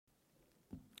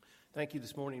Thank you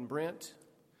this morning, Brent.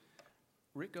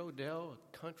 Rick Odell,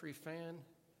 a country fan.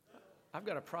 I've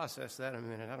got to process that in a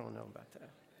minute. I don't know about that.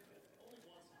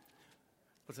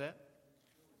 What's that?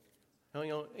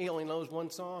 He only knows one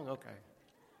song? Okay.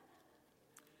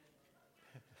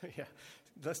 Yeah,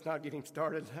 let's not get him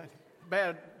started.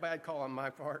 Bad call on my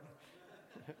part.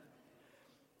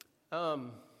 I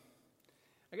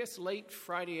guess late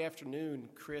Friday afternoon,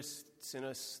 Chris sent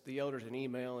us, the elders, an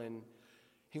email, and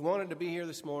he wanted to be here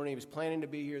this morning. He was planning to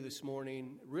be here this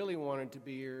morning, really wanted to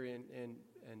be here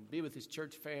and be with his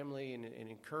church family and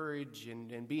encourage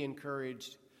and be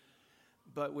encouraged.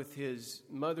 But with his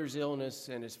mother's illness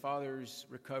and his father's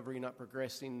recovery not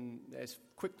progressing as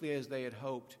quickly as they had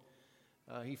hoped,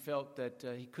 he felt that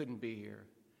he couldn't be here.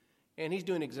 And he's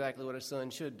doing exactly what a son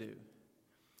should do.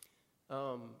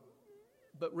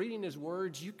 But reading his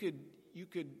words, you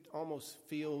could almost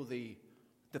feel the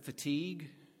fatigue,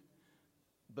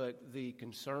 but the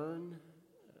concern,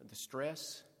 the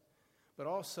stress, but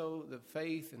also the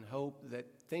faith and hope that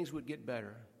things would get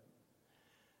better.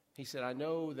 He said, I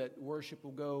know that worship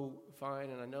will go fine,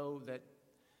 and I know that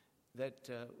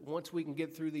once we can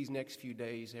get through these next few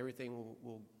days, everything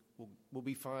will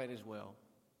be fine as well.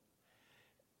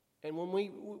 And when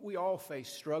we all face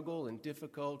struggle and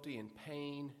difficulty and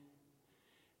pain,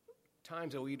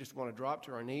 times that we just want to drop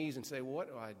to our knees and say, what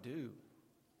do I do?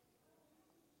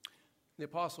 The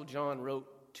Apostle John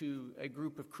wrote to a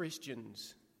group of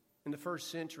Christians in the first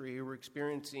century who were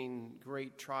experiencing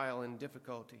great trial and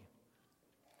difficulty.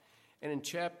 And in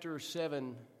chapter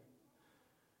 7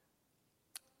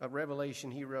 of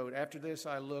Revelation, he wrote, After this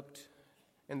I looked,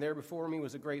 and there before me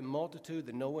was a great multitude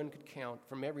that no one could count,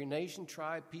 from every nation,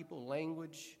 tribe, people,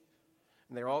 language.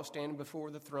 And they were all standing before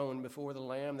the throne, before the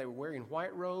Lamb. They were wearing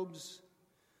white robes,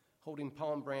 holding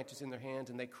palm branches in their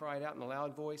hands, and they cried out in a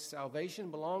loud voice,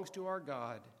 Salvation belongs to our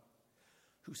God,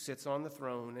 who sits on the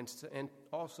throne, and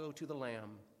also to the Lamb.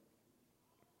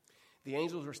 The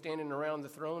angels were standing around the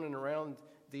throne and around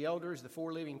the elders, the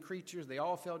four living creatures. They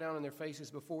all fell down on their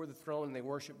faces before the throne, and they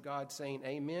worshiped God, saying,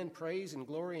 Amen, praise and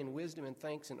glory and wisdom and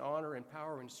thanks and honor and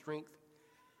power and strength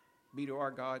be to our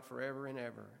God forever and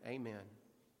ever. Amen.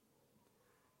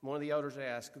 One of the elders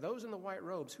asked, Those in the white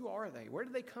robes, who are they? Where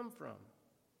did they come from?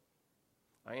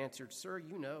 I answered, Sir,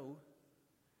 you know.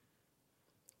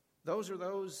 Those are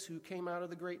those who came out of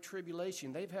the great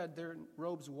tribulation. They've had their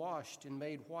robes washed and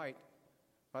made white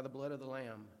by the blood of the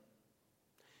Lamb.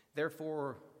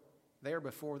 Therefore, they are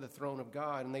before the throne of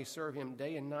God, and they serve him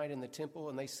day and night in the temple,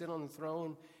 and they sit on the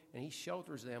throne, and he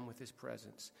shelters them with his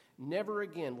presence. Never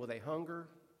again will they hunger,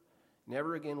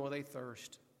 never again will they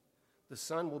thirst. The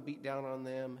sun will beat down on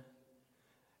them.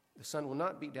 The sun will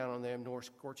not beat down on them, nor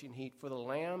scorching heat, for the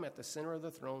Lamb at the center of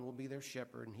the throne will be their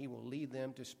shepherd, and he will lead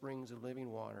them to springs of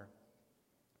living water.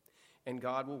 And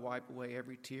God will wipe away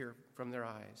every tear from their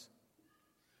eyes.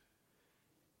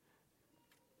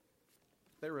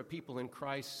 There are people in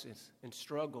crisis and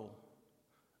struggle,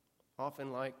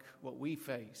 often like what we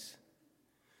face.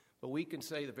 But we can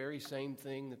say the very same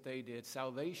thing that they did.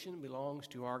 Salvation belongs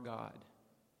to our God.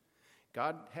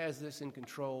 God has this in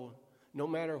control no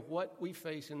matter what we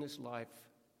face in this life,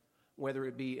 whether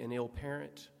it be an ill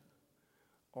parent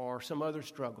or some other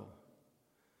struggle.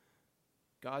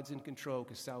 God's in control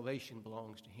because salvation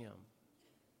belongs to him.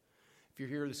 If you're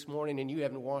here this morning and you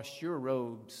haven't washed your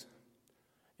robes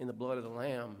in the blood of the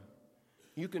Lamb,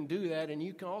 you can do that, and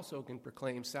you can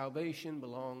proclaim salvation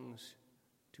belongs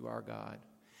to our God.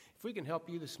 If we can help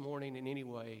you this morning in any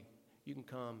way, you can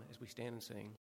come as we stand and sing.